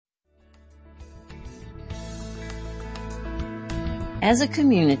As a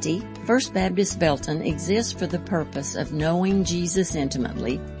community, First Baptist Belton exists for the purpose of knowing Jesus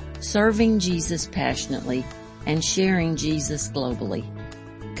intimately, serving Jesus passionately, and sharing Jesus globally.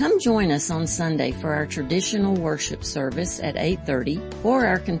 Come join us on Sunday for our traditional worship service at 8:30 or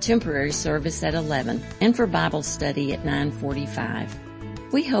our contemporary service at 11 and for Bible study at 9:45.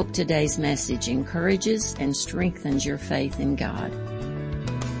 We hope today's message encourages and strengthens your faith in God.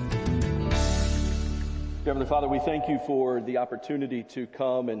 Heavenly Father, we thank you for the opportunity to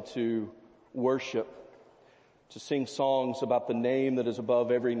come and to worship, to sing songs about the name that is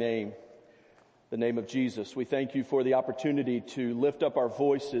above every name, the name of Jesus. We thank you for the opportunity to lift up our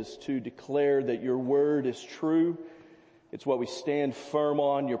voices, to declare that your word is true. It's what we stand firm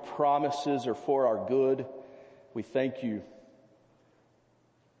on. Your promises are for our good. We thank you.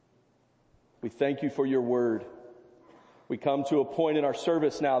 We thank you for your word. We come to a point in our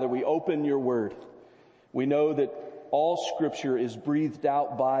service now that we open your word. We know that all Scripture is breathed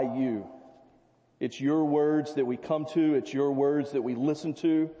out by you. It's your words that we come to. It's your words that we listen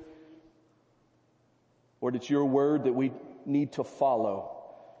to. Lord, it's your word that we need to follow.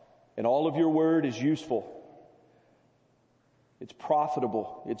 And all of your word is useful. It's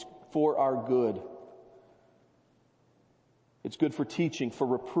profitable. It's for our good. It's good for teaching, for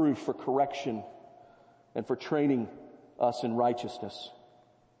reproof, for correction, and for training us in righteousness.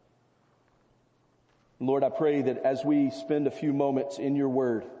 Lord, I pray that as we spend a few moments in your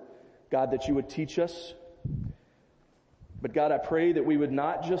word, God, that you would teach us. But God, I pray that we would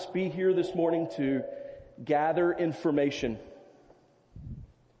not just be here this morning to gather information,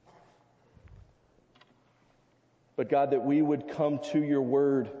 but God, that we would come to your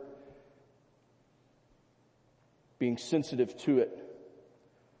word being sensitive to it,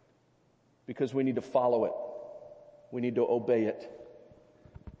 because we need to follow it. We need to obey it.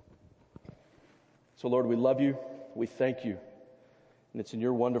 So Lord, we love you. We thank you. And it's in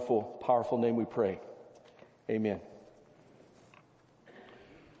your wonderful, powerful name we pray. Amen.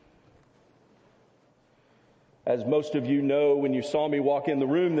 As most of you know, when you saw me walk in the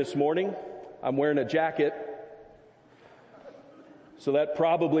room this morning, I'm wearing a jacket. So that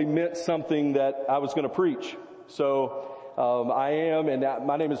probably meant something that I was going to preach. So I am, and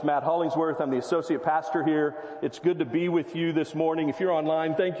my name is Matt Hollingsworth. I'm the associate pastor here. It's good to be with you this morning. If you're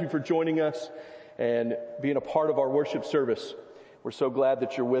online, thank you for joining us and being a part of our worship service. We're so glad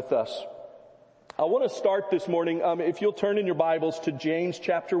that you're with us. I want to start this morning, if you'll turn in your Bibles to James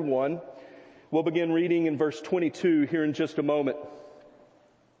chapter 1. We'll begin reading in verse 22 here in just a moment.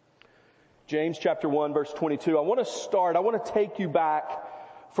 James chapter 1, verse 22. I want to take you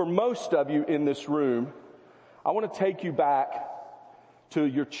back, for most of you in this room, I want to take you back to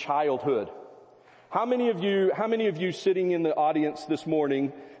your childhood. How many of you sitting in the audience this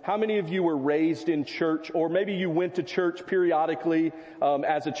morning, how many of you were raised in church, or maybe you went to church periodically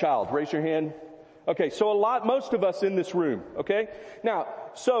as a child? Raise your hand. Okay, so most of us in this room, okay? Now,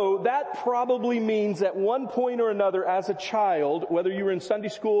 so that probably means at one point or another as a child, whether you were in Sunday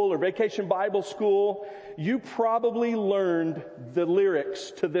school or Vacation Bible School, you probably learned the lyrics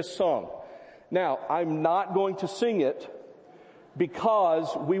to this song. Now, I'm not going to sing it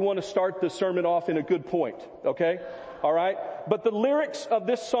because we want to start the sermon off in a good point, okay? All right? But the lyrics of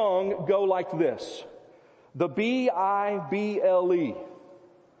this song go like this. The B-I-B-L-E.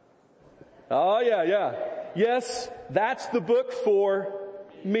 Oh, yeah. Yes, that's the book for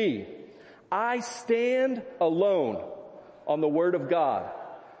me. I stand alone on the Word of God.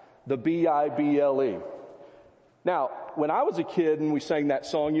 The B-I-B-L-E. Now, when I was a kid and we sang that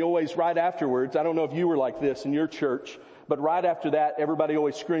song, you always, right afterwards, I don't know if you were like this in your church, but right after that, everybody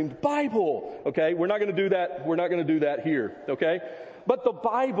always screamed, Bible! Okay? We're not going to do that. We're not going to do that here. Okay? But the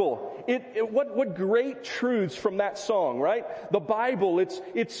Bible, what great truths from that song, right? The Bible,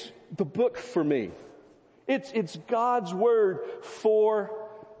 it's the book for me. It's God's Word for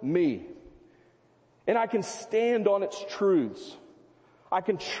me. And I can stand on its truths. I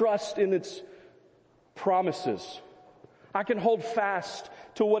can trust in its promises. I can hold fast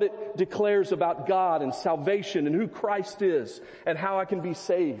to what it declares about God and salvation and who Christ is and how I can be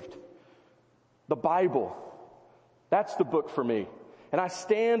saved. The Bible, that's the book for me. And I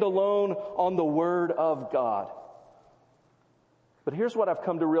stand alone on the Word of God. But here's what I've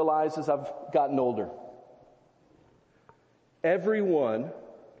come to realize as I've gotten older. Everyone,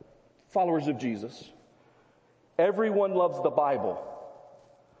 followers of Jesus, everyone loves the Bible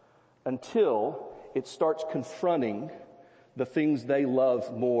until it starts confronting the things they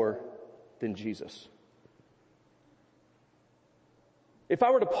love more than Jesus. If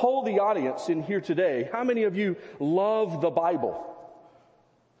I were to poll the audience in here today, how many of you love the Bible?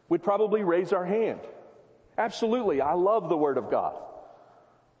 We'd probably raise our hand. Absolutely, I love the Word of God.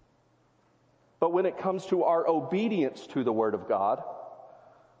 But when it comes to our obedience to the Word of God,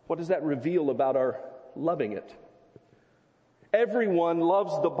 what does that reveal about our loving it? Everyone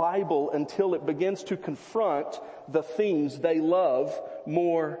loves the Bible until it begins to confront the things they love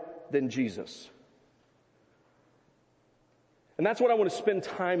more than Jesus. And that's what I want to spend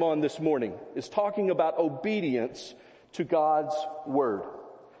time on this morning, is talking about obedience to God's Word.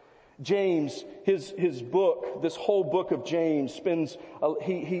 James, his book, this whole book of James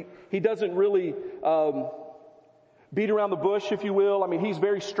he doesn't really beat around the bush, if you will. I mean, he's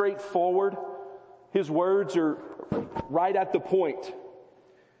very straightforward. His words are right at the point.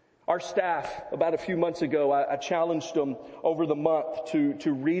 Our staff, about a few months ago, I challenged them over the month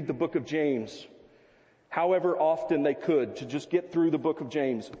to read the book of James, however often they could, to just get through the book of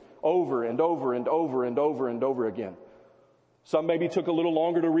James over and over and over and over and over again. Some maybe took a little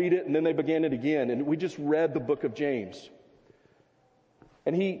longer to read it, and then they began it again, and we just read the book of James.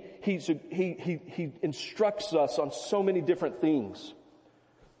 And he instructs us on so many different things.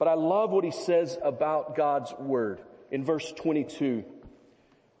 But I love what he says about God's Word in verse 22.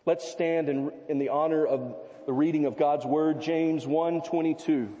 Let's stand in the honor of the reading of God's Word, James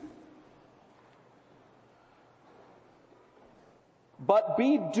 1:22. But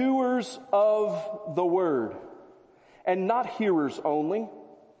be doers of the Word, and not hearers only,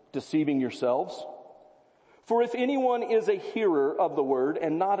 deceiving yourselves. For if anyone is a hearer of the Word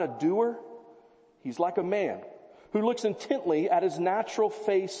and not a doer, he's like a man who looks intently at his natural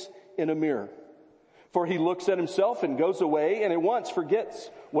face in a mirror. For he looks at himself and goes away and at once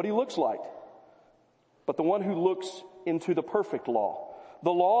forgets what he looks like. But the one who looks into the perfect law,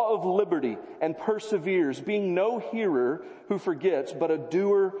 the law of liberty, and perseveres, being no hearer who forgets, but a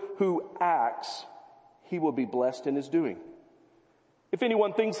doer who acts, he will be blessed in his doing. If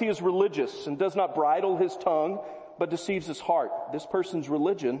anyone thinks he is religious and does not bridle his tongue, but deceives his heart, this person's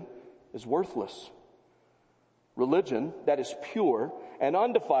religion is worthless. Religion that is pure and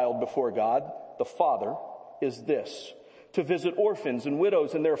undefiled before God, the Father, is this: to visit orphans and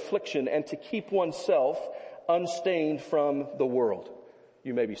widows in their affliction and to keep oneself unstained from the world.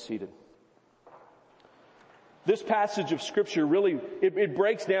 You may be seated. This passage of Scripture really, it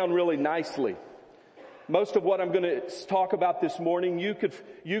breaks down really nicely. Most of what I'm going to talk about this morning, you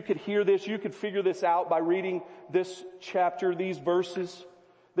could hear this, you could figure this out by reading this chapter, these verses.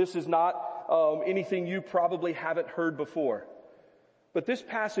 This is not anything you probably haven't heard before. But this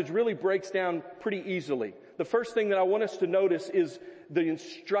passage really breaks down pretty easily. The first thing that I want us to notice is the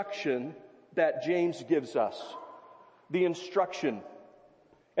instruction that James gives us. The instruction.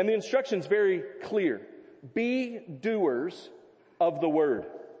 And the instruction is very clear. Be doers of the Word.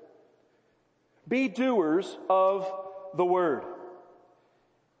 Be doers of the Word.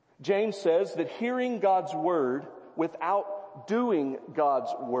 James says that hearing God's Word without doing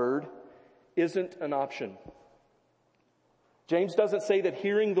God's Word isn't an option. James doesn't say that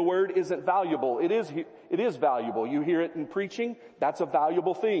hearing the Word isn't valuable. It is valuable. You hear it in preaching, that's a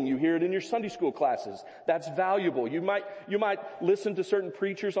valuable thing. You hear it in your Sunday school classes, that's valuable. You might listen to certain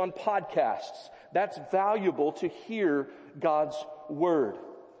preachers on podcasts. That's valuable to hear God's Word.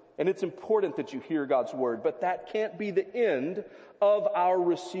 And it's important that you hear God's Word, but that can't be the end of our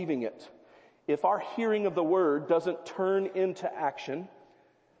receiving it. If our hearing of the Word doesn't turn into action,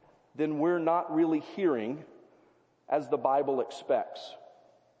 then we're not really hearing as the Bible expects.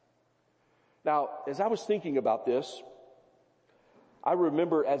 Now, as I was thinking about this, I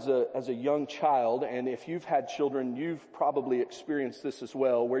remember as a young child, and if you've had children, you've probably experienced this as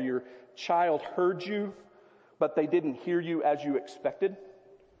well, where your child heard you, but they didn't hear you as you expected.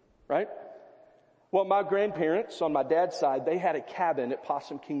 Right? Well, my grandparents on my dad's side, they had a cabin at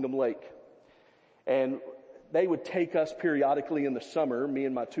Possum Kingdom Lake. And they would take us periodically in the summer, me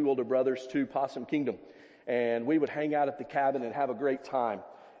and my two older brothers, to Possum Kingdom. And we would hang out at the cabin and have a great time.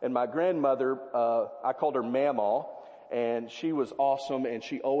 And my grandmother, I called her Mamaw, and she was awesome, and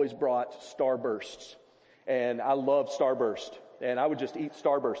she always brought Starbursts. And I loved Starburst. And I would just eat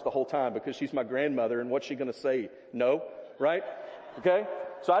Starburst the whole time because she's my grandmother, and what's she going to say? No? Right? Okay?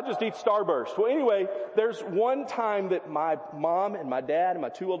 So I just eat Starburst. Well, anyway, there's one time that my mom and my dad and my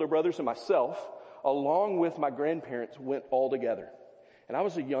two older brothers and myself, along with my grandparents, went all together. And I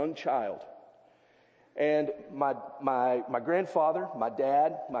was a young child. And my grandfather, my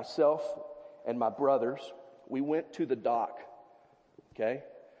dad, myself, and my brothers, we went to the dock, okay,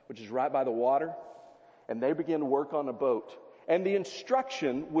 which is right by the water, and they began to work on a boat. And the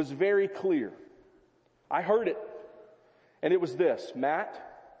instruction was very clear. I heard it. And it was this: Matt,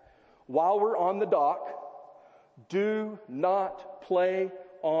 while we're on the dock, do not play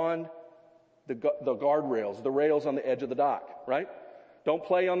on the guardrails, the rails on the edge of the dock, right? Don't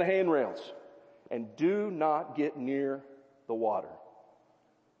play on the handrails. and do not get near the water.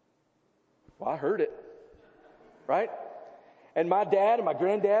 Well, I heard it, right? And my dad and my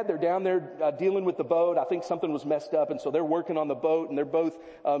granddad, they're down there dealing with the boat. I think something was messed up, and so they're working on the boat, and they're both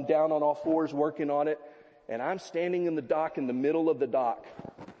down on all fours working on it. And I'm standing in the dock, in the middle of the dock,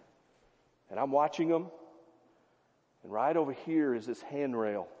 and I'm watching them. And right over here is this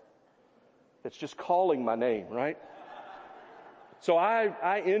handrail that's just calling my name, right? So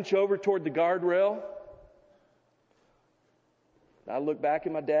I inch over toward the guardrail. I look back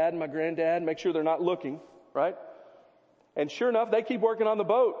at my dad and my granddad, make sure they're not looking, right? And sure enough, they keep working on the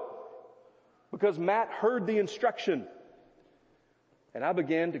boat because Matt heard the instruction. And I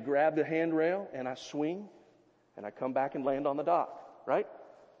began to grab the handrail and I swing and I come back and land on the dock, right?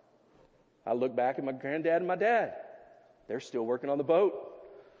 I look back at my granddad and my dad. They're still working on the boat.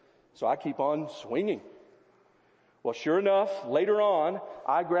 So I keep on swinging. Well, sure enough, later on,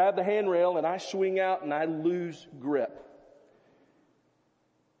 I grab the handrail and I swing out and I lose grip.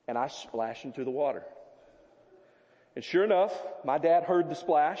 And I splash into the water. And sure enough, my dad heard the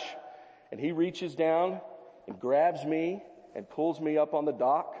splash and he reaches down and grabs me and pulls me up on the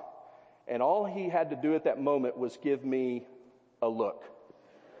dock. And all he had to do at that moment was give me a look.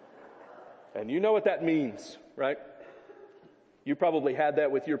 And you know what that means, right? You probably had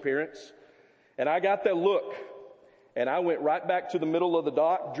that with your parents. And I got that look. And I went right back to the middle of the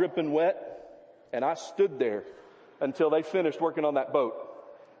dock, dripping wet. And I stood there until they finished working on that boat.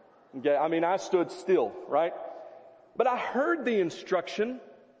 Okay, I mean, I stood still, right? But I heard the instruction,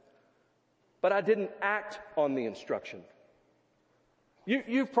 but I didn't act on the instruction.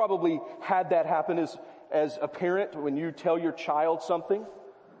 You've probably had that happen as a parent when you tell your child something.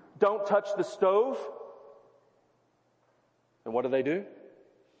 Don't touch the stove. And what do?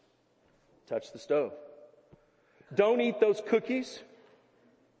 Touch the stove. Don't eat those cookies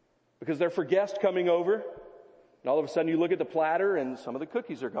because they're for guests coming over. And all of a sudden you look at the platter and some of the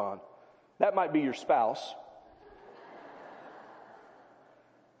cookies are gone. That might be your spouse.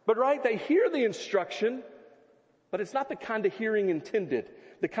 But right, they hear the instruction, but it's not the kind of hearing intended.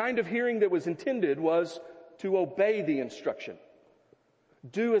 The kind of hearing that was intended was to obey the instruction.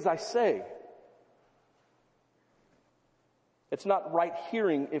 Do as I say. It's not right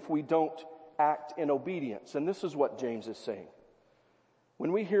hearing if we don't act in obedience. And this is what James is saying.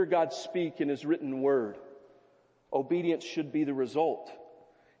 When we hear God speak in His written word, obedience should be the result.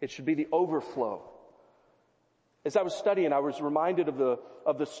 It should be the overflow. As I was studying, I was reminded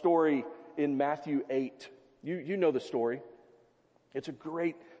of the story in Matthew 8. You know the story. It's a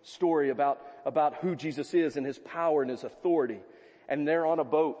great story about who Jesus is and His power and His authority. And they're on a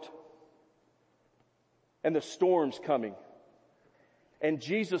boat. And the storm's coming. And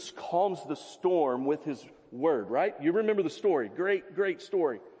Jesus calms the storm with His word, right? You remember the story. Great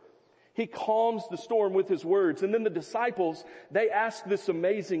story. He calms the storm with His words. And then the disciples, they ask this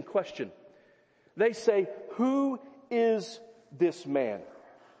amazing question. They say, who is this man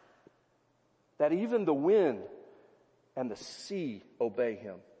that even the wind and the sea obey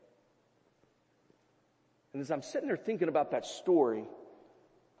Him? And as I'm sitting there thinking about that story,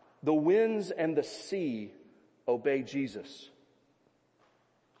 the winds and the sea obey Jesus.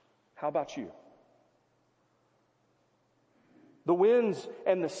 How about you? The winds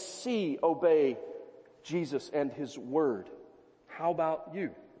and the sea obey Jesus and His word. How about you?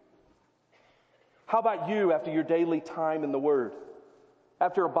 How about you after your daily time in the Word?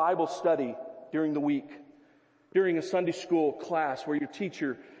 After a Bible study during the week? During a Sunday school class where your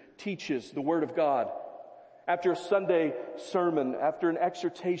teacher teaches the Word of God? After a Sunday sermon? After an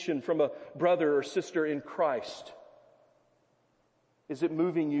exhortation from a brother or sister in Christ? Is it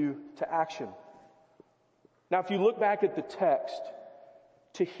moving you to action? Now, if you look back at the text,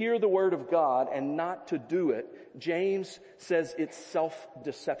 to hear the Word of God and not to do it, James says it's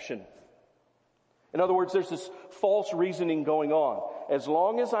self-deception. In other words, there's this false reasoning going on. As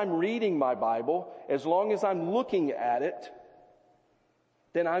long as I'm reading my Bible, as long as I'm looking at it,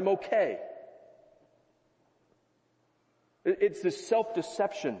 then I'm okay. It's this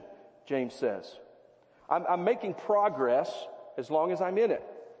self-deception, James says. I'm making progress as long as I'm in it.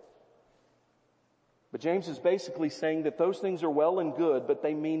 But James is basically saying that those things are well and good, but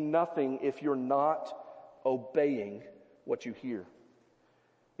they mean nothing if you're not obeying what you hear.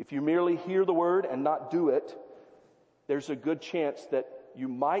 If you merely hear the word and not do it, there's a good chance that you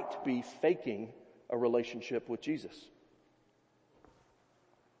might be faking a relationship with Jesus.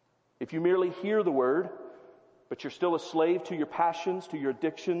 If you merely hear the word, but you're still a slave to your passions, to your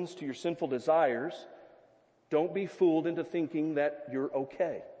addictions, to your sinful desires, don't be fooled into thinking that you're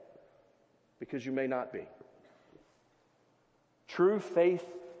okay, because you may not be. True faith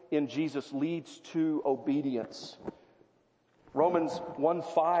in Jesus leads to obedience. Romans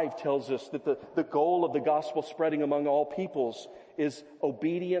 1:5 tells us that the goal of the gospel spreading among all peoples is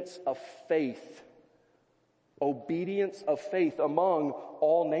obedience of faith. Obedience of faith among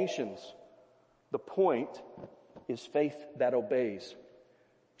all nations. The point is faith that obeys.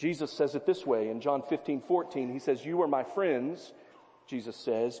 Jesus says it this way in John 15:14. He says, "You are my friends," Jesus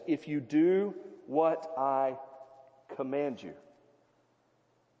says, "if you do what I command you."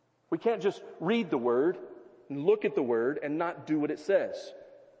 We can't just read the word and look at the word and not do what it says.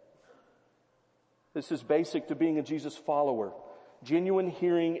 This is basic to being a Jesus follower. Genuine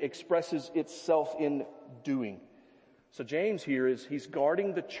hearing expresses itself in doing. So James here he's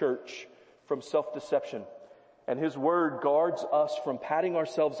guarding the church from self-deception. And his word guards us from patting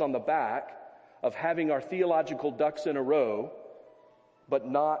ourselves on the back of having our theological ducks in a row, but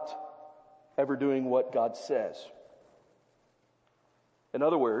not ever doing what God says. In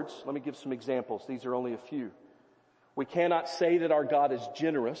other words, let me give some examples. These are only a few. We cannot say that our God is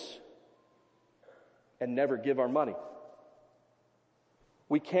generous and never give our money.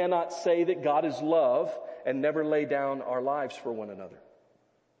 We cannot say that God is love and never lay down our lives for one another.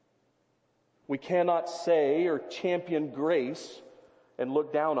 We cannot say or champion grace and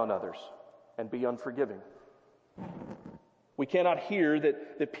look down on others and be unforgiving. We cannot hear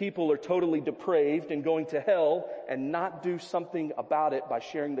that people are totally depraved and going to hell and not do something about it by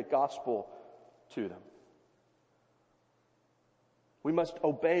sharing the gospel to them. We must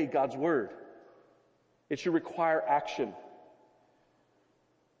obey God's word. It should require action.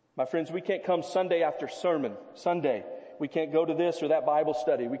 My friends, we can't come Sunday after sermon, Sunday. We can't go to this or that Bible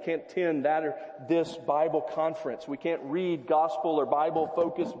study. We can't attend that or this Bible conference. We can't read gospel or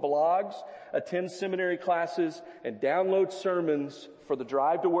Bible-focused blogs, attend seminary classes, and download sermons for the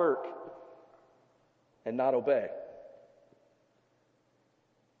drive to work and not obey.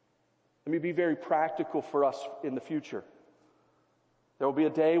 Let me be very practical for us in the future. There will be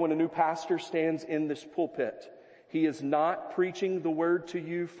a day when a new pastor stands in this pulpit. He is not preaching the word to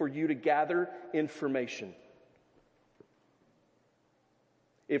you for you to gather information.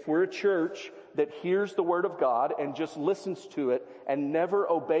 If we're a church that hears the word of God and just listens to it and never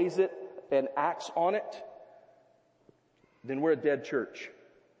obeys it and acts on it, then we're a dead church.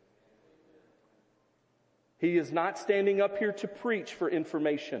 He is not standing up here to preach for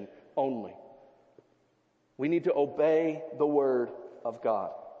information only. We need to obey the word of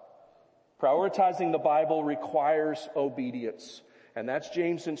God. Prioritizing the Bible requires obedience. And that's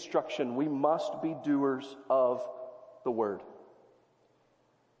James' instruction. We must be doers of the word.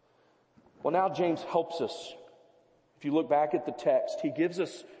 Well, now James helps us. If you look back at the text, he gives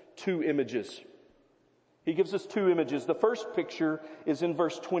us two images. He gives us two images. The first picture is in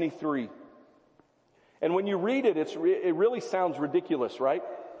verse 23. And when you read it, it really sounds ridiculous, right?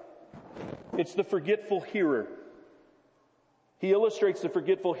 It's the forgetful hearer. He illustrates the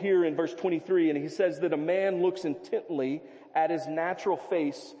forgetful hearer in verse 23, and he says that a man looks intently at his natural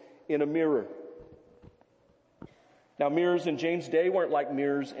face in a mirror. Now, mirrors in James' day weren't like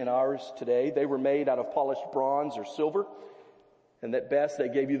mirrors in ours today. They were made out of polished bronze or silver, and at best they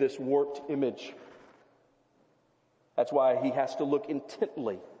gave you this warped image. That's why he has to look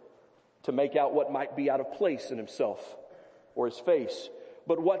intently to make out what might be out of place in himself or his face.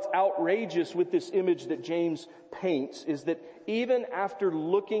 But what's outrageous with this image that James paints is that even after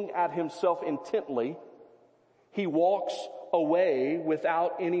looking at himself intently, he walks away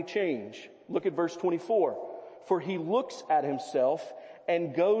without any change. Look at verse 24. For he looks at himself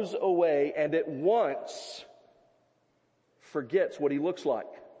and goes away and at once forgets what he looks like.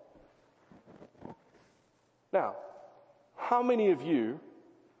 Now, how many of you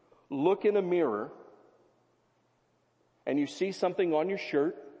look in a mirror and you see something on your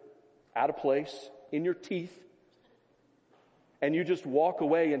shirt, out of place, in your teeth, and you just walk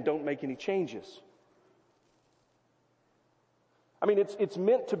away and don't make any changes? I mean, it's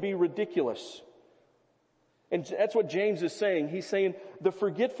meant to be ridiculous. And that's what James is saying. He's saying the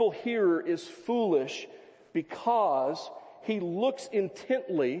forgetful hearer is foolish because he looks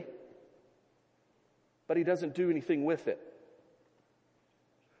intently, but he doesn't do anything with it.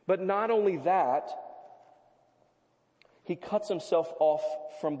 But not only that, he cuts himself off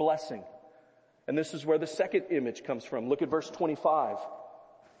from blessing. And this is where the second image comes from. Look at verse 25.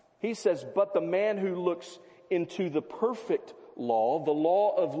 He says, but the man who looks into the perfect law, the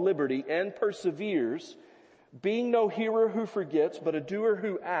law of liberty, and perseveres, being no hearer who forgets, but a doer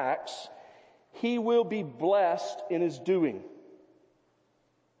who acts, he will be blessed in his doing.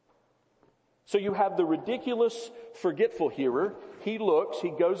 So you have the ridiculous, forgetful hearer. He looks, he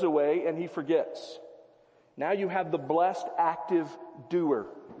goes away, and he forgets. Now you have the blessed, active doer.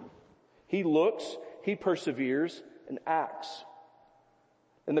 He looks, he perseveres, and acts.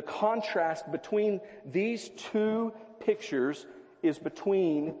 And the contrast between these two pictures is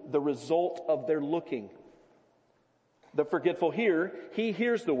between the result of their looking. The forgetful hearer, he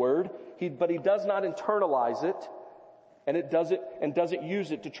hears the word, but he does not internalize it, and doesn't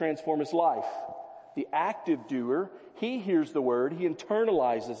use it to transform his life. The active doer, he hears the word, he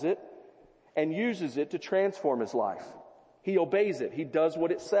internalizes it, and uses it to transform his life. He obeys it. He does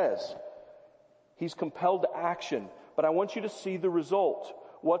what it says. He's compelled to action. But I want you to see the result.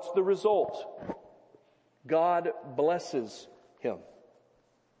 What's the result? God blesses him.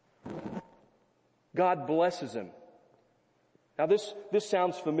 God blesses him. Now this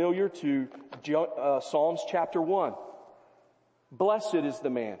sounds familiar to Psalms chapter 1. Blessed is the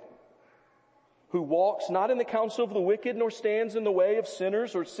man who walks not in the counsel of the wicked, nor stands in the way of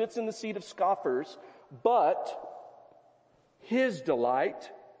sinners, or sits in the seat of scoffers, but his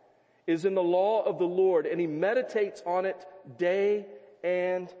delight is in the law of the Lord, and he meditates on it day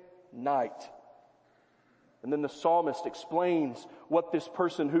and night. And then the psalmist explains what this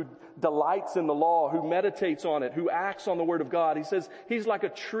person who delights in the law, who meditates on it, who acts on the word of God, he says he's like a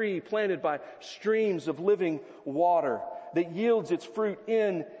tree planted by streams of living water that yields its fruit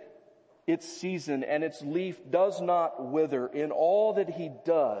in its season, and its leaf does not wither. In all that he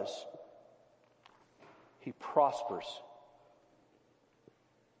does, he prospers.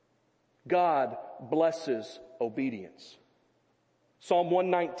 God blesses obedience. Psalm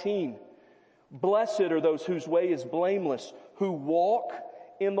 119, blessed are those whose way is blameless, who walk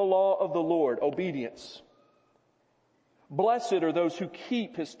in the law of the Lord, obedience. Blessed are those who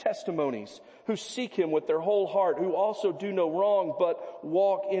keep his testimonies, who seek him with their whole heart, who also do no wrong, but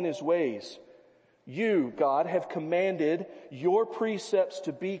walk in his ways. You, God, have commanded your precepts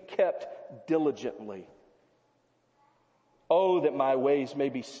to be kept diligently. Oh, that my ways may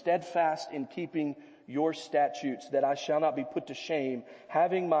be steadfast in keeping your statutes, that I shall not be put to shame,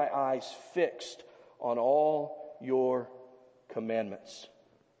 having my eyes fixed on all your commandments.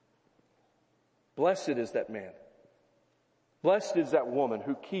 Blessed is that man. Blessed is that woman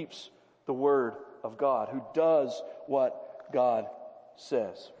who keeps the word of God, who does what God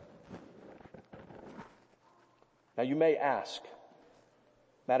says. Now you may ask,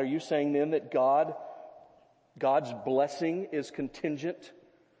 Matt, are you saying then that God's blessing is contingent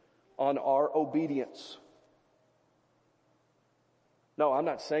on our obedience? No, I'm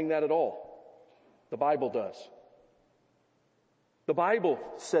not saying that at all. The Bible does. The Bible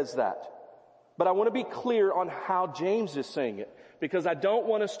says that. But I want to be clear on how James is saying it, because I don't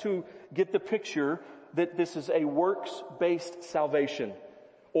want us to get the picture that this is a works-based salvation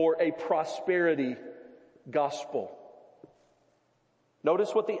or a prosperity gospel.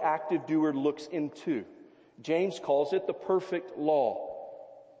 Notice what the active doer looks into. James calls it the perfect law,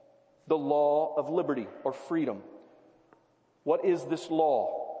 the law of liberty or freedom. What is this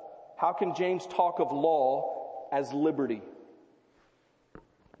law? How can James talk of law as liberty?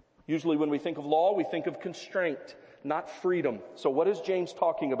 Usually when we think of law, we think of constraint, not freedom. So what is James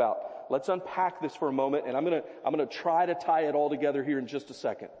talking about? Let's unpack this for a moment, and I'm going to try to tie it all together here in just a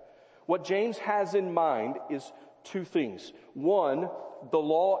second. What James has in mind is two things. One, the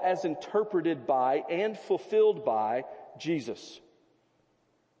law as interpreted by and fulfilled by Jesus,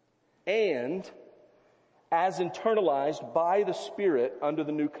 and as internalized by the Spirit under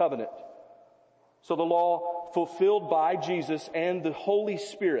the new covenant. So the law fulfilled by Jesus and the Holy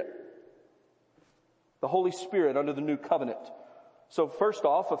Spirit under the new covenant. So first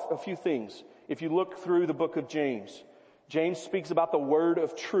off, a few things. If you look through the book of James, James speaks about the word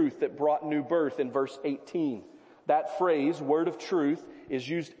of truth that brought new birth in verse 18. That phrase, word of truth, is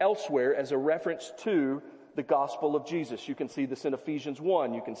used elsewhere as a reference to the gospel of Jesus. You can see this in Ephesians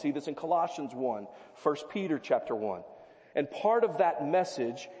 1. You can see this in Colossians 1, 1 Peter chapter 1. And part of that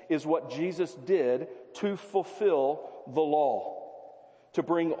message is what Jesus did to fulfill the law, to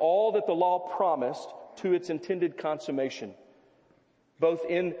bring all that the law promised to its intended consummation, both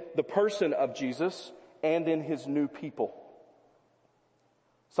in the person of Jesus and in his new people.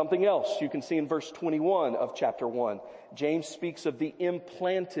 Something else you can see in verse 21 of chapter 1. James speaks of the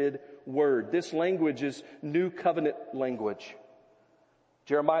implanted word. This language is new covenant language.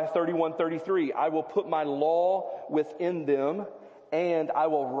 Jeremiah 31:33, I will put my law within them and I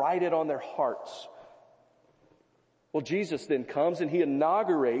will write it on their hearts. Well, Jesus then comes and he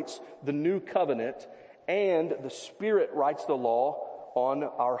inaugurates the new covenant, and the Spirit writes the law on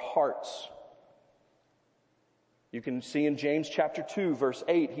our hearts. You can see in James chapter 2 verse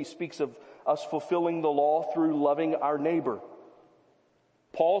 8, he speaks of us fulfilling the law through loving our neighbor.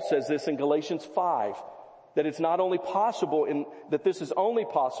 Paul says this in Galatians 5. That it's not only possible that this is only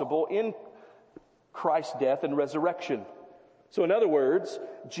possible in Christ's death and resurrection. So in other words,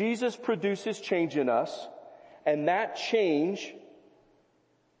 Jesus produces change in us, and that change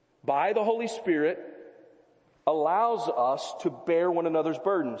by the Holy Spirit allows us to bear one another's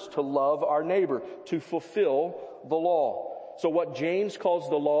burdens, to love our neighbor, to fulfill the law. So what James calls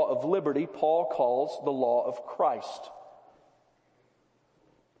the law of liberty, Paul calls the law of Christ.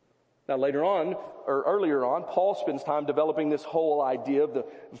 Now earlier on, Paul spends time developing this whole idea of the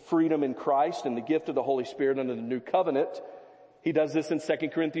freedom in Christ and the gift of the Holy Spirit under the new covenant. He does this in 2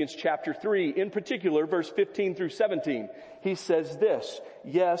 Corinthians chapter 3, in particular, verse 15 through 17. He says this,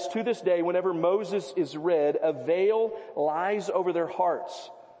 "Yes, to this day, whenever Moses is read, a veil lies over their hearts.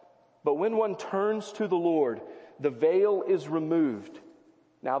 But when one turns to the Lord, the veil is removed.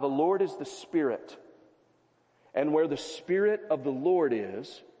 Now the Lord is the Spirit. And where the Spirit of the Lord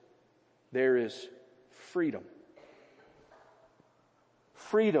is, there is freedom."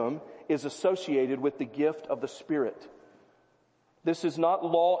 Freedom is associated with the gift of the Spirit. This is not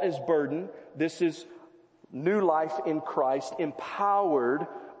law as burden. This is new life in Christ, empowered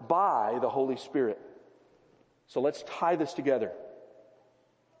by the Holy Spirit. So let's tie this together.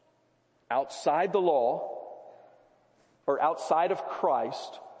 Outside the law, or outside of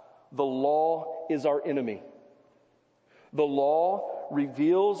Christ, the law is our enemy. The law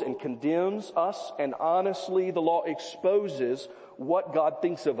reveals and condemns us, and honestly, the law exposes what God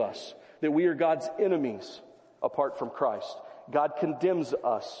thinks of us, that we are God's enemies apart from Christ. God condemns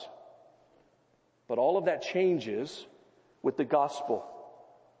us. But all of that changes with the gospel.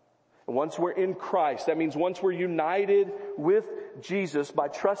 And once we're in Christ, that means once we're united with Jesus by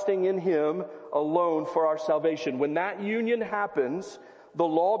trusting in Him alone for our salvation, when that union happens, the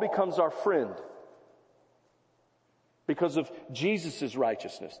law becomes our friend. Because of Jesus'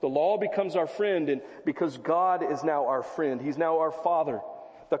 righteousness. The law becomes our friend, and because God is now our friend. He's now our Father.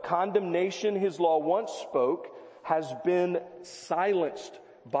 The condemnation His law once spoke has been silenced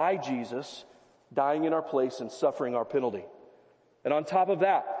by Jesus dying in our place and suffering our penalty. And on top of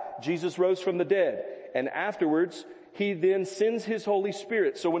that, Jesus rose from the dead, and afterwards He then sends His Holy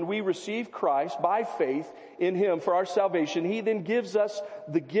Spirit. So when we receive Christ by faith in Him for our salvation, He then gives us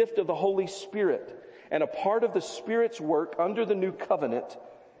the gift of the Holy Spirit. And a part of the Spirit's work under the new covenant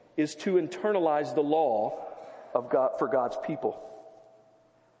is to internalize the law of God for God's people.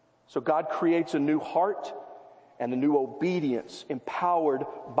 So God creates a new heart and a new obedience empowered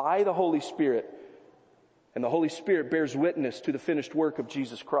by the Holy Spirit. And the Holy Spirit bears witness to the finished work of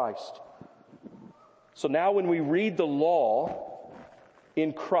Jesus Christ. So now when we read the law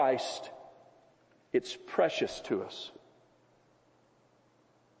in Christ, it's precious to us.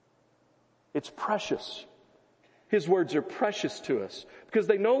 It's precious. His words are precious to us because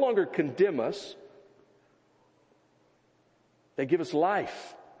they no longer condemn us. They give us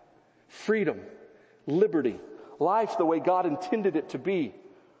life, freedom, liberty, life the way God intended it to be,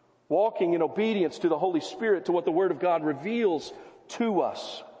 walking in obedience to the Holy Spirit, to what the Word of God reveals to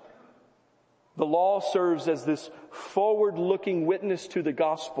us. The law serves as this forward-looking witness to the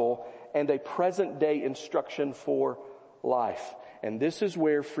gospel and a present-day instruction for life. And this is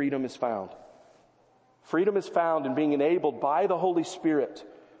where freedom is found. Freedom is found in being enabled by the Holy Spirit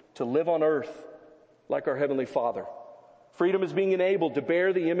to live on earth like our Heavenly Father. Freedom is being enabled to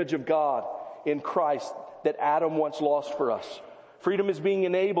bear the image of God in Christ that Adam once lost for us. Freedom is being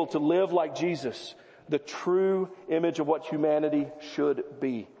enabled to live like Jesus, the true image of what humanity should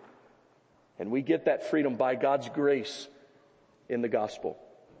be. And we get that freedom by God's grace in the gospel.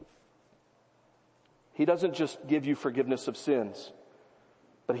 He doesn't just give you forgiveness of sins,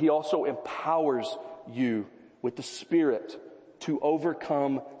 but He also empowers you with the Spirit to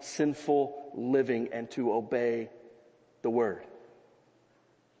overcome sinful living and to obey the Word.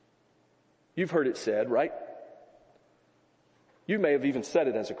 You've heard it said, right? You may have even said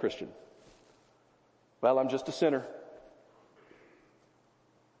it as a Christian. Well, I'm just a sinner.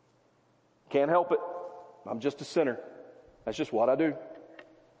 Can't help it. I'm just a sinner. That's just what I do.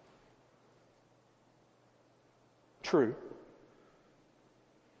 True.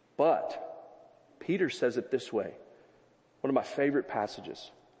 But Peter says it this way. One of my favorite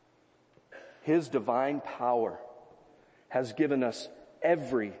passages. His divine power has given us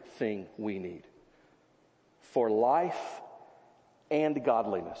everything we need for life and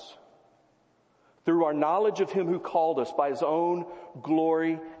godliness through our knowledge of Him who called us by His own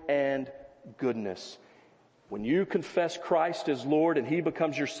glory and goodness. When you confess Christ as Lord and He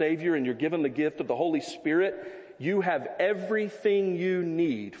becomes your Savior and you're given the gift of the Holy Spirit, you have everything you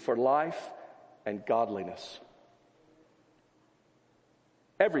need for life and godliness.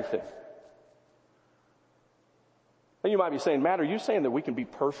 Everything. And you might be saying, Matt, are you saying that we can be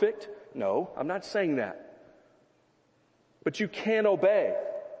perfect? No, I'm not saying that. But you can obey.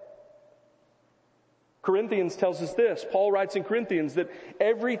 Corinthians tells us this. Paul writes in Corinthians that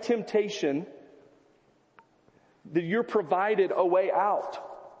every temptation, that you're provided a way out.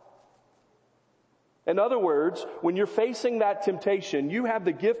 In other words, when you're facing that temptation, you have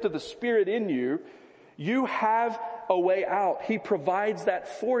the gift of the Spirit in you. You have a way out. He provides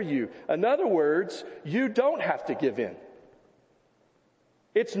that for you. In other words, you don't have to give in.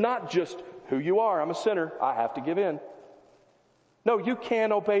 It's not just who you are. I'm a sinner. I have to give in. No, you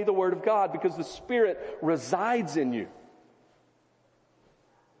can obey the Word of God because the Spirit resides in you.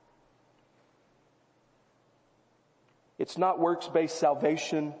 It's not works-based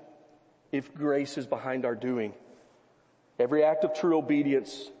salvation if grace is behind our doing. Every act of true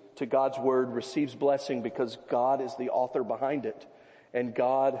obedience to God's Word receives blessing because God is the author behind it. And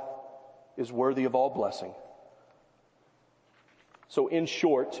God is worthy of all blessing. So in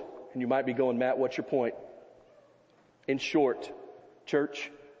short, and you might be going, Matt, what's your point? In short,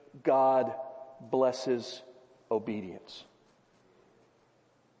 church, God blesses obedience.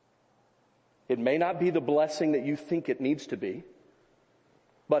 It may not be the blessing that you think it needs to be,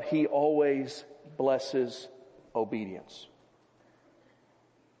 but He always blesses obedience.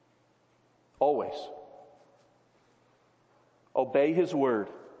 Always. Obey His word.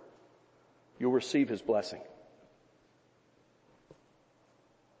 You'll receive His blessing.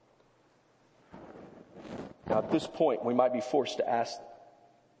 Now at this point, we might be forced to ask,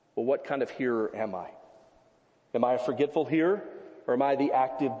 well, what kind of hearer am I? Am I a forgetful hearer or am I the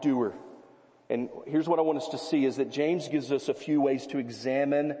active doer? And here's what I want us to see is that James gives us a few ways to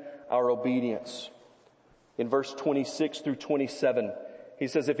examine our obedience. In verse 26 through 27, he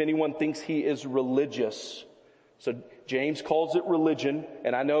says, if anyone thinks he is religious, so James calls it religion,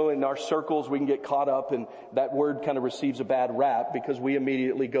 and I know in our circles we can get caught up and that word kind of receives a bad rap because we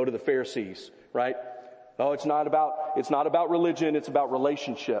immediately go to the Pharisees, right? Oh, it's not about religion, it's about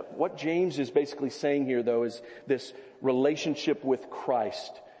relationship. What James is basically saying here though is this relationship with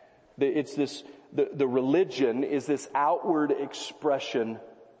Christ. It's this, the religion is this outward expression.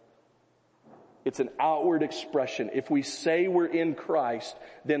 It's an outward expression. If we say we're in Christ,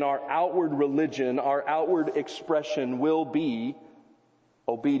 then our outward religion, our outward expression will be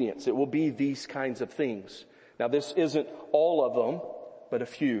obedience. It will be these kinds of things. Now this isn't all of them, but a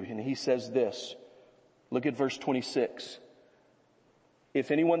few. And he says this. Look at verse 26.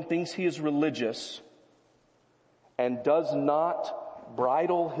 If anyone thinks he is religious and does not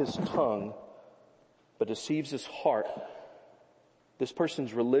bridle his tongue, but deceives his heart, this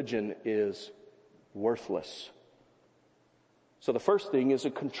person's religion is worthless. So the first thing is a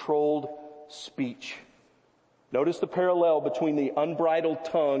controlled speech. Notice the parallel between the unbridled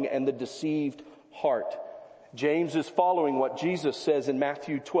tongue and the deceived heart. James is following what Jesus says in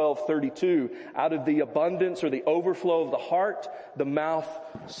Matthew 12:32. Out of the abundance or the overflow of the heart, the mouth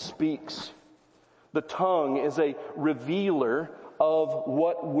speaks. The tongue is a revealer of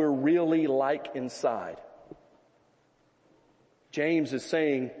what we're really like inside. James is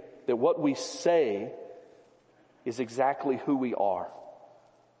saying that what we say is exactly who we are.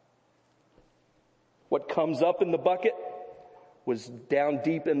 What comes up in the bucket was down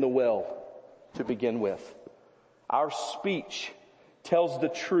deep in the well to begin with. Our speech tells the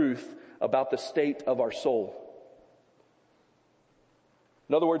truth about the state of our soul.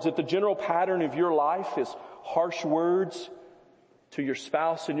 In other words, if the general pattern of your life is harsh words to your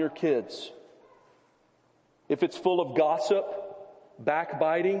spouse and your kids, if it's full of gossip,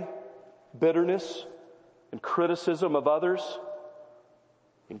 backbiting, bitterness, and criticism of others,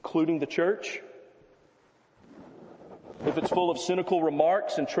 including the church, if it's full of cynical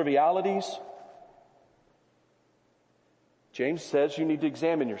remarks and trivialities, James says you need to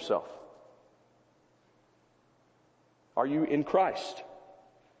examine yourself. Are you in Christ?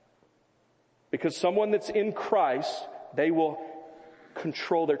 Because someone that's in Christ, they will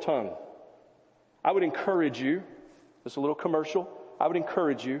control their tongue. I would encourage you, this is a little commercial, I would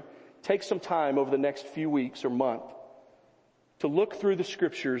encourage you, take some time over the next few weeks or month to look through the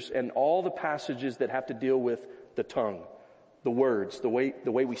scriptures and all the passages that have to deal with the tongue, the words, the way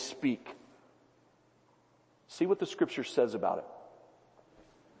we speak. See what the scripture says about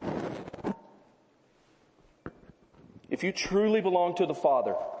it. If you truly belong to the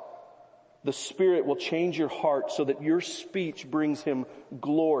Father, the Spirit will change your heart so that your speech brings Him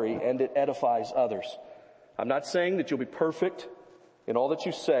glory and it edifies others. I'm not saying that you'll be perfect in all that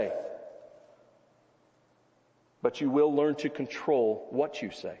you say, but you will learn to control what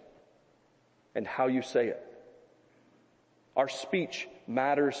you say and how you say it. Our speech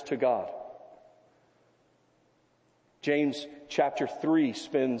matters to God. James chapter 3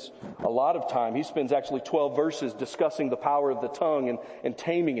 spends a lot of time. He spends actually 12 verses discussing the power of the tongue and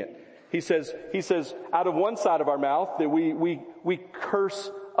taming it. He says, out of one side of our mouth that we curse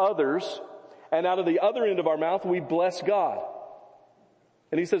others, and out of the other end of our mouth we bless God.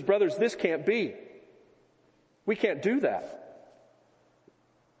 And he says, brothers, this can't be. We can't do that.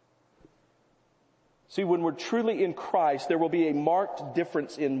 See, when we're truly in Christ, there will be a marked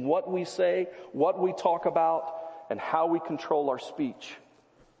difference in what we say, what we talk about, and how we control our speech.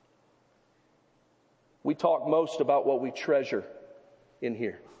 We talk most about what we treasure in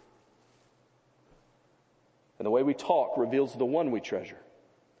here. And the way we talk reveals the one we treasure.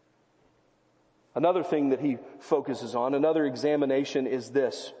 Another thing that he focuses on, another examination is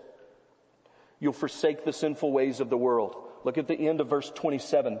this. You'll forsake the sinful ways of the world. Look at the end of verse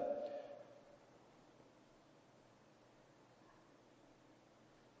 27.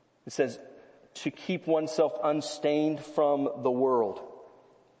 It says, to keep oneself unstained from the world.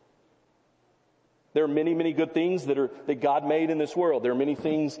 There are many, many good things that God made in this world. There are many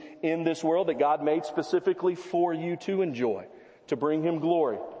things in this world that God made specifically for you to enjoy, to bring Him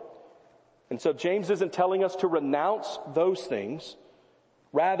glory. And so James isn't telling us to renounce those things.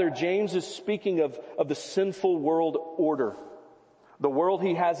 Rather, James is speaking of the sinful world order. The world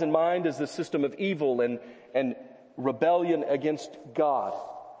he has in mind is the system of evil and rebellion against God.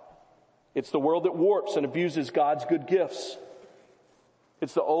 It's the world that warps and abuses God's good gifts.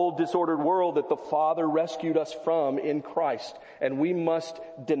 It's the old disordered world that the Father rescued us from in Christ. And we must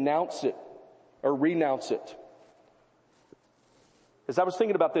denounce it or renounce it. As I was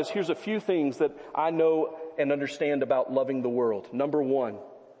thinking about this, here's a few things that I know and understand about loving the world. Number one,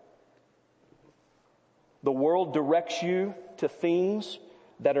 the world directs you to things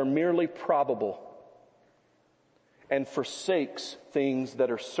that are merely probable and forsakes things that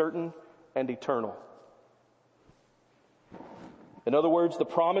are certain and eternal. In other words, the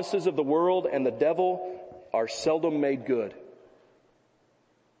promises of the world and the devil are seldom made good.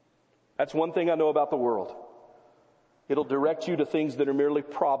 That's one thing I know about the world. It'll direct you to things that are merely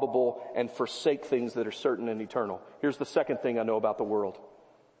probable and forsake things that are certain and eternal. Here's the second thing I know about the world.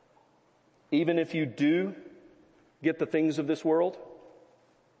 Even if you do get the things of this world,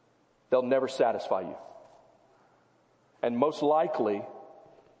 they'll never satisfy you. And most likely,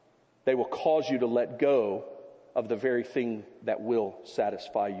 they will cause you to let go of the very thing that will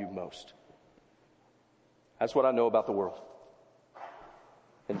satisfy you most. That's what I know about the world.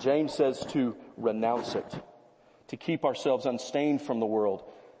 And James says to renounce it, to keep ourselves unstained from the world.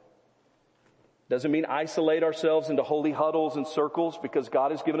 Doesn't mean isolate ourselves into holy huddles and circles, because God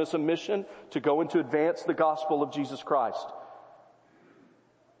has given us a mission to go and to advance the gospel of Jesus Christ.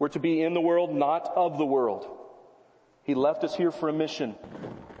 We're to be in the world, not of the world. He left us here for a mission.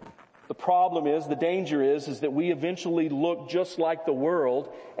 The problem is, the danger is that we eventually look just like the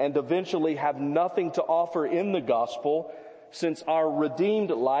world and eventually have nothing to offer in the gospel, since our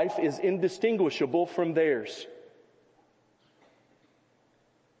redeemed life is indistinguishable from theirs.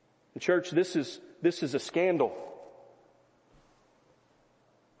 Church, this is a scandal.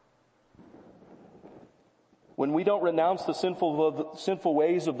 When we don't renounce the sinful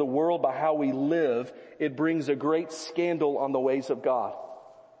ways of the world by how we live, it brings a great scandal on the ways of God.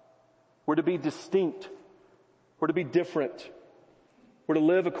 We're to be distinct. We're to be different. We're to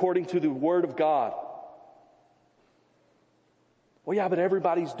live according to the Word of God. Well, yeah, but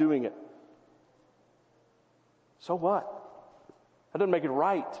everybody's doing it. So what? That doesn't make it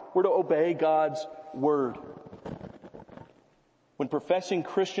right. We're to obey God's Word. When professing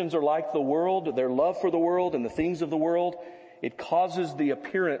Christians are like the world, their love for the world and the things of the world, it causes the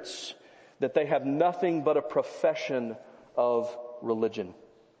appearance that they have nothing but a profession of religion.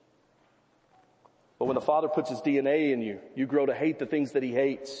 But when the Father puts His DNA in you, you grow to hate the things that He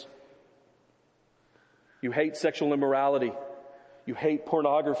hates. You hate sexual immorality. You hate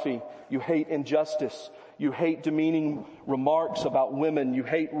pornography. You hate injustice. You hate demeaning remarks about women. You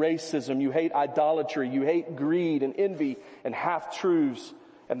hate racism. You hate idolatry. You hate greed and envy and half-truths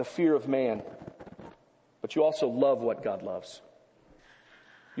and the fear of man. But you also love what God loves.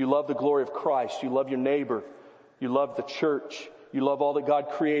 You love the glory of Christ. You love your neighbor. You love the church. You love all that God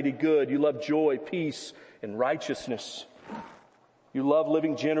created good. You love joy, peace, and righteousness. You love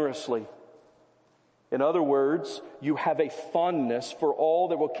living generously. In other words, you have a fondness for all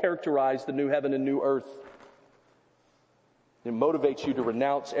that will characterize the new heaven and new earth. It motivates you to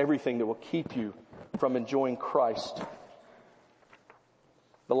renounce everything that will keep you from enjoying Christ.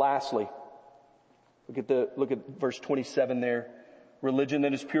 But lastly, look at verse 27 there. Religion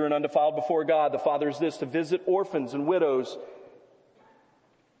that is pure and undefiled before God, the Father, is this: to visit orphans and widows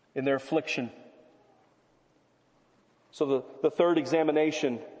in their affliction. So the third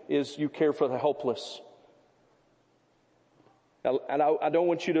examination is you care for the helpless. Now, and I don't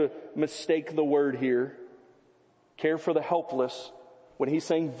want you to mistake the word here. Care for the helpless. When he's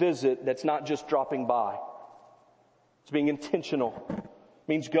saying visit, that's not just dropping by. It's being intentional. It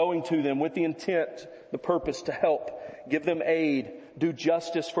means going to them with the intent, the purpose to help, give them aid, do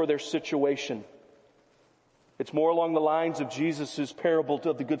justice for their situation. It's more along the lines of Jesus' parable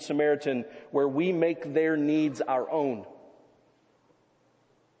of the Good Samaritan, where we make their needs our own.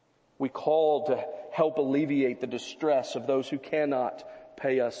 We call to help alleviate the distress of those who cannot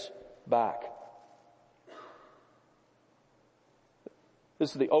pay us back.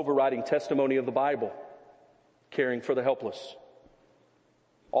 This is the overriding testimony of the Bible, caring for the helpless.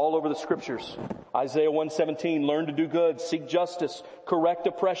 All over the scriptures. Isaiah 1:17, learn to do good, seek justice, correct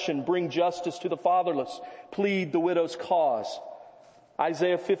oppression, bring justice to the fatherless, plead the widow's cause.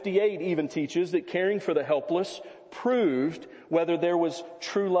 Isaiah 58 even teaches that caring for the helpless proved whether there was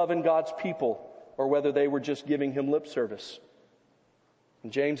true love in God's people or whether they were just giving him lip service.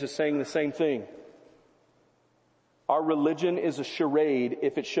 And James is saying the same thing. Our religion is a charade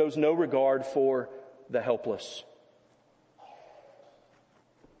if it shows no regard for the helpless.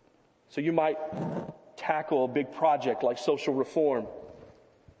 So you might tackle a big project like social reform.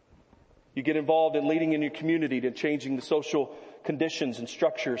 You get involved in leading in your community to changing the social conditions and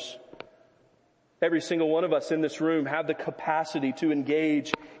structures. Every single one of us in this room have the capacity to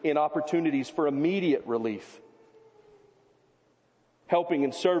engage in opportunities for immediate relief. Helping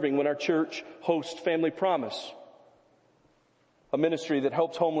and serving when our church hosts Family Promise, a ministry that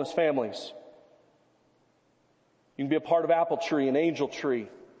helps homeless families. You can be a part of Apple Tree and Angel Tree.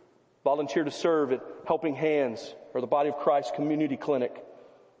 Volunteer to serve at Helping Hands or the Body of Christ Community Clinic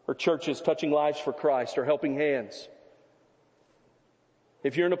or churches touching lives for Christ or Helping Hands.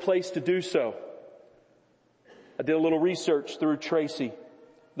 If you're in a place to do so, I did a little research through Tracy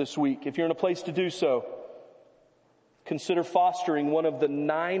this week. If you're in a place to do so, consider fostering one of the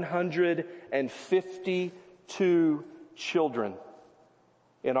 952 children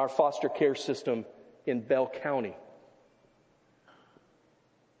in our foster care system in Bell County.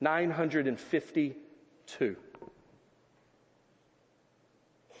 952.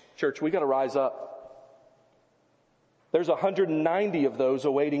 Church, we got to rise up. There's 190 of those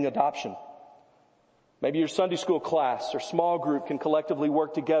awaiting adoption. Maybe your Sunday school class or small group can collectively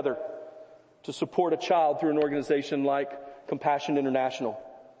work together to support a child through an organization like Compassion International.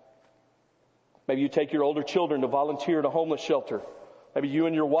 Maybe you take your older children to volunteer at a homeless shelter. Maybe you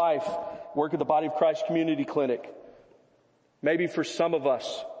and your wife work at the Body of Christ Community Clinic. Maybe for some of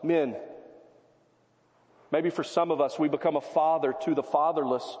us, men, maybe for some of us, we become a father to the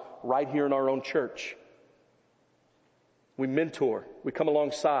fatherless right here in our own church. We mentor, we come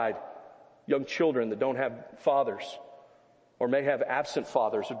alongside young children that don't have fathers or may have absent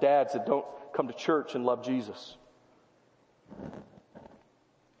fathers or dads that don't come to church and love Jesus.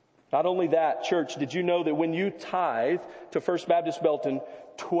 Not only that, church, did you know that when you tithe to First Baptist Belton,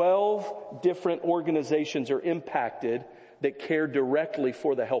 12 different organizations are impacted that care directly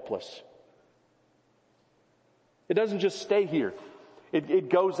for the helpless? It doesn't just stay here. It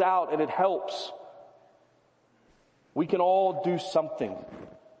goes out and it helps. We can all do something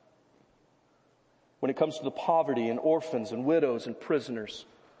when it comes to the poverty and orphans and widows and prisoners.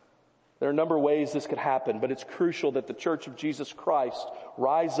 There are a number of ways this could happen, but it's crucial that the Church of Jesus Christ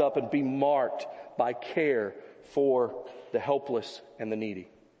rise up and be marked by care for the helpless and the needy.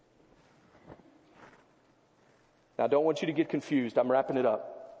 Now, I don't want you to get confused. I'm wrapping it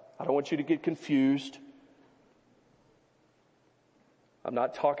up. I don't want you to get confused. I'm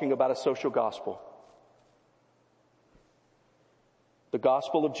not talking about a social gospel. The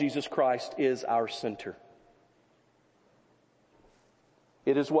gospel of Jesus Christ is our center.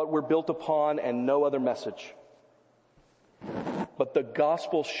 It is what we're built upon and no other message. But the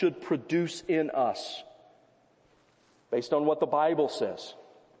gospel should produce in us, based on what the Bible says,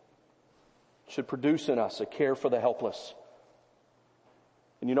 should produce in us a care for the helpless.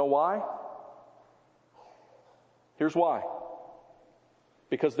 And you know why? Here's why.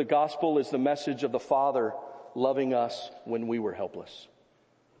 Because the gospel is the message of the Father loving us when we were helpless.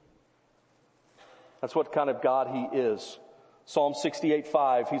 That's what kind of God He is. Psalm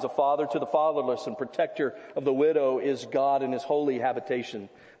 68:5, He's a father to the fatherless and protector of the widow is God in His holy habitation.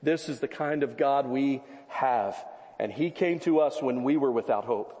 This is the kind of God we have. And He came to us when we were without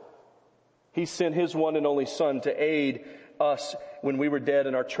hope. He sent His one and only Son to aid us when we were dead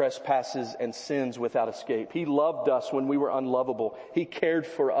in our trespasses and sins without escape. He loved us when we were unlovable. He cared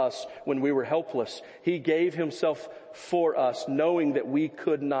for us when we were helpless. He gave Himself for us, knowing that we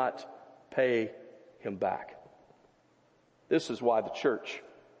could not pay Him back. This is why the church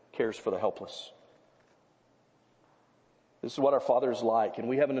cares for the helpless. This is what our Father is like, and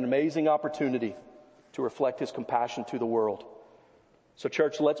we have an amazing opportunity to reflect His compassion to the world. So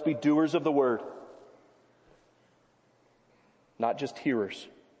church, let's be doers of the word, not just hearers.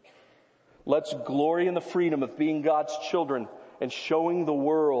 Let's glory in the freedom of being God's children and showing the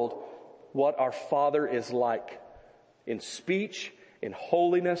world what our Father is like in speech, in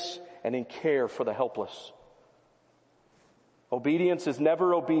holiness, and in care for the helpless. Obedience is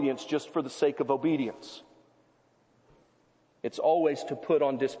never obedience just for the sake of obedience. It's always to put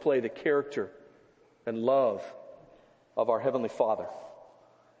on display the character and love of our Heavenly Father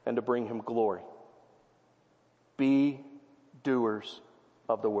and to bring Him glory. Be doers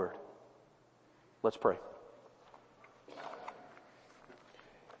of the word. Let's pray.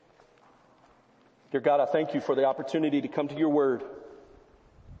 Dear God, I thank you for the opportunity to come to your word.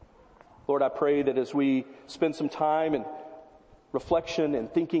 Lord, I pray that as we spend some time in reflection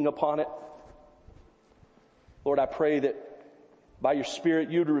and thinking upon it, Lord, I pray that by your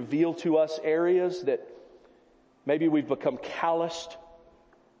Spirit you'd reveal to us areas that maybe we've become calloused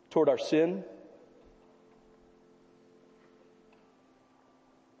toward our sin.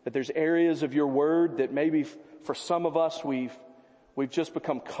 That there's areas of your word that maybe for some of us we've just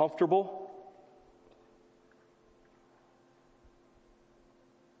become comfortable.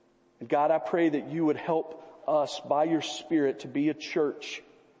 And God, I pray that you would help us by your Spirit to be a church,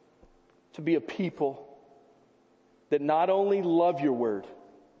 to be a people that not only love your word,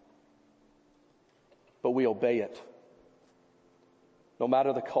 but we obey it, no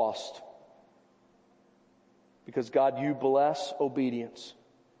matter the cost. Because God, you bless obedience.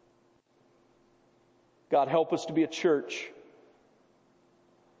 God, help us to be a church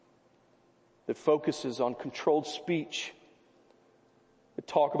that focuses on controlled speech, that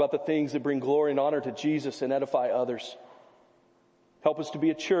talk about the things that bring glory and honor to Jesus and edify others. Help us to be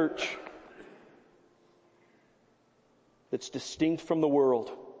a church that's distinct from the world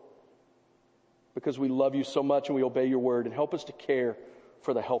because we love you so much and we obey your word. And help us to care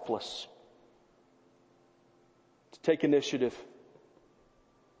for the helpless, to take initiative,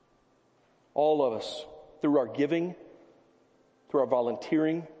 all of us, through our giving, through our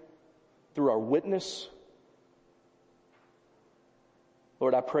volunteering, through our witness.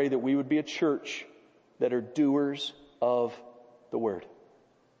 Lord, I pray that we would be a church that are doers of the word.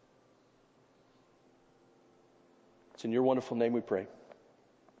 It's in your wonderful name we pray.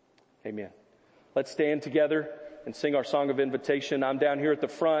 Amen. Let's stand together and sing our song of invitation. I'm down here at the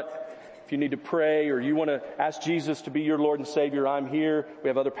front. If you need to pray or you want to ask Jesus to be your Lord and Savior, I'm here. We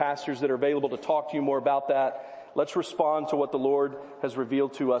have other pastors that are available to talk to you more about that. Let's respond to what the Lord has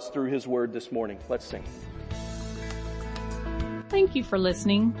revealed to us through His word this morning. Let's sing. Thank you for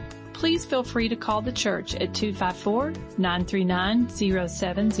listening. Please feel free to call the church at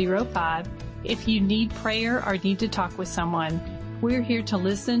 254-939-0705 if you need prayer or need to talk with someone. We're here to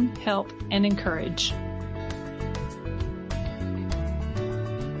listen, help, and encourage.